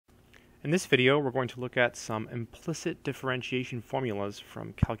In this video, we're going to look at some implicit differentiation formulas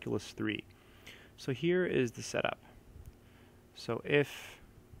from Calculus 3. So here is the setup. So if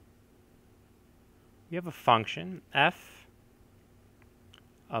you have a function f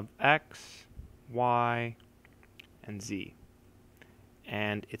of x, y, and z,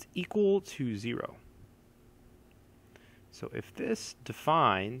 and it's equal to 0. So if this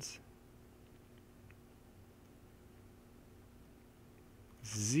defines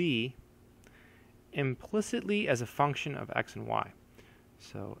z implicitly as a function of x and y.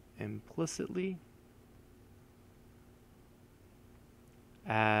 So implicitly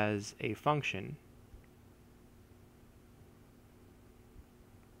as a function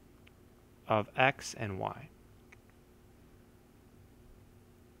of x and y.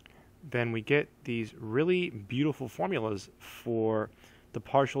 Then we get these really beautiful formulas for the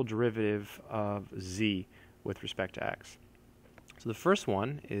partial derivative of z with respect to x. So the first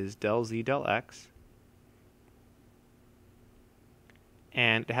one is del z del x,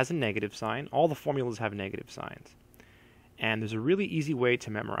 and it has a negative sign. All the formulas have negative signs. And there's a really easy way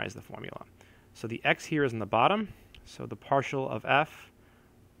to memorize the formula. So the x here is in the bottom, so the partial of f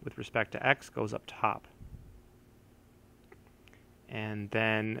with respect to x goes up top. And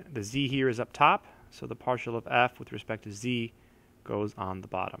then the z here is up top, so the partial of f with respect to z goes on the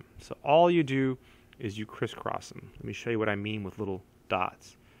bottom. So all you do is you crisscross them. Let me show you what I mean with little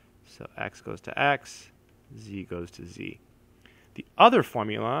dots. So x goes to x, z goes to z. The other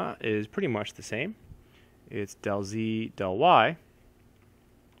formula is pretty much the same. It's del z del y.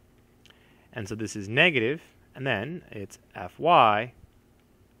 And so this is negative, and then it's fy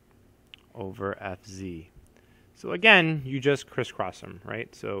over fz. So again, you just crisscross them,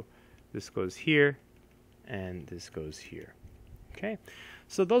 right? So this goes here, and this goes here. Okay,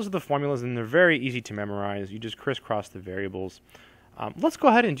 so those are the formulas, and they're very easy to memorize. You just crisscross the variables. Let's go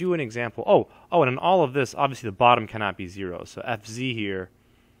ahead and do an example. Oh, and in all of this, obviously the bottom cannot be 0. So fz here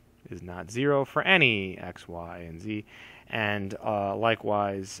is not 0 for any x, y, and z. And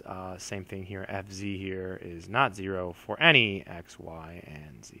likewise, same thing here. fz here is not 0 for any x, y,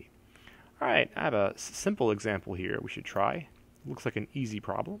 and z. All right, I have a simple example here we should try. Looks like an easy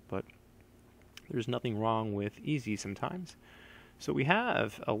problem, but there's nothing wrong with easy sometimes. So we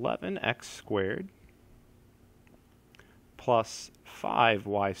have 11x squared plus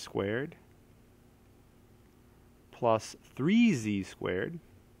 5y squared plus 3z squared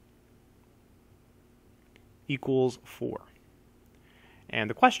equals 4. And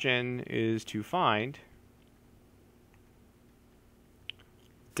the question is to find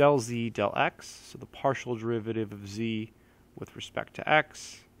del z del x, so the partial derivative of z with respect to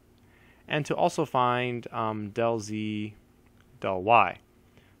x, and to also find del z del y,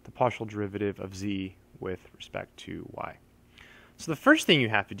 the partial derivative of z with respect to y. So the first thing you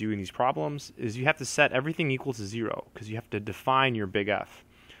have to do in these problems is you have to set everything equal to 0, because you have to define your big F.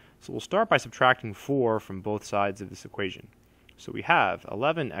 So we'll start by subtracting 4 from both sides of this equation. So we have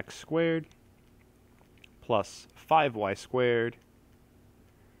 11x squared plus 5y squared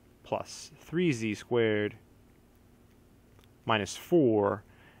plus 3z squared minus 4,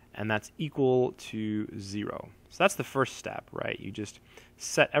 and that's equal to 0. So that's the first step, right? You just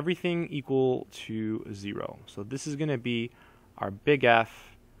set everything equal to 0. So this is going to be our big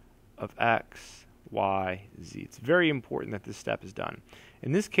F of x, y, z. It's very important that this step is done.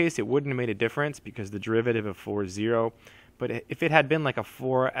 In this case, it wouldn't have made a difference because the derivative of 4 is 0. But if it had been like a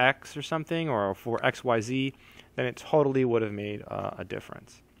 4x or something, or a 4xyz, then it totally would have made a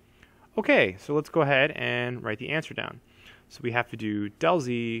difference. Okay, so let's go ahead and write the answer down. So we have to do del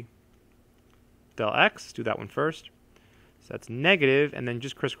z del x. Let's do that one first. So that's negative, and then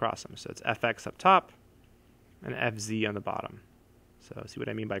just crisscross them. So it's fx up top and fz on the bottom. So see what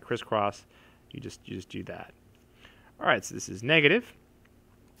I mean by crisscross? You just do that. All right, so this is negative.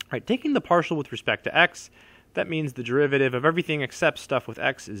 All right, taking the partial with respect to x, that means the derivative of everything except stuff with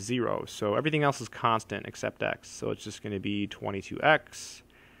x is 0. So everything else is constant except x. So it's just going to be 22x.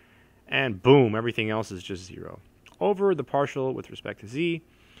 And boom, everything else is just 0. Over the partial with respect to z.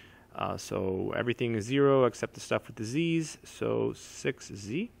 So everything is 0 except the stuff with the z's. So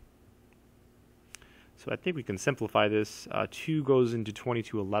 6z. So I think we can simplify this. 2 goes into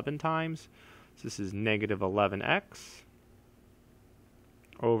 22 11 times. So this is negative 11x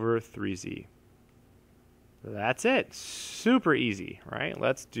over 3z. That's it. Super easy, right?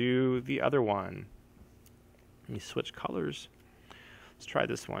 Let's do the other one. Let me switch colors. Let's try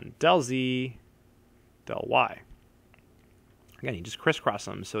this one. Del z, del y. Again, you just crisscross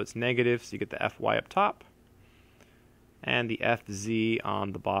them. So it's negative, so you get the fy up top and the fz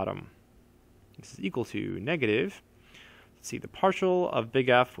on the bottom. This is equal to negative let's see, the partial of big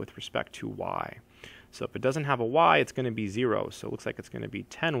F with respect to y. So if it doesn't have a y, it's going to be 0. So it looks like it's going to be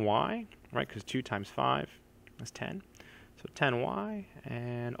 10y, right? Because 2 times 5 is 10. So 10y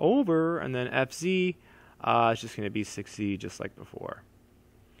and over, and then fz is just going to be 6z, just like before.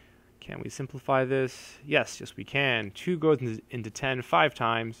 Can we simplify this? Yes, we can. 2 goes into 10 5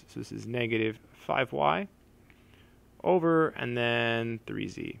 times, so this is negative 5y over, and then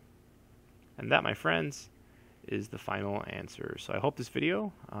 3z. And that, my friends, is the final answer. So I hope this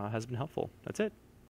video has been helpful. That's it.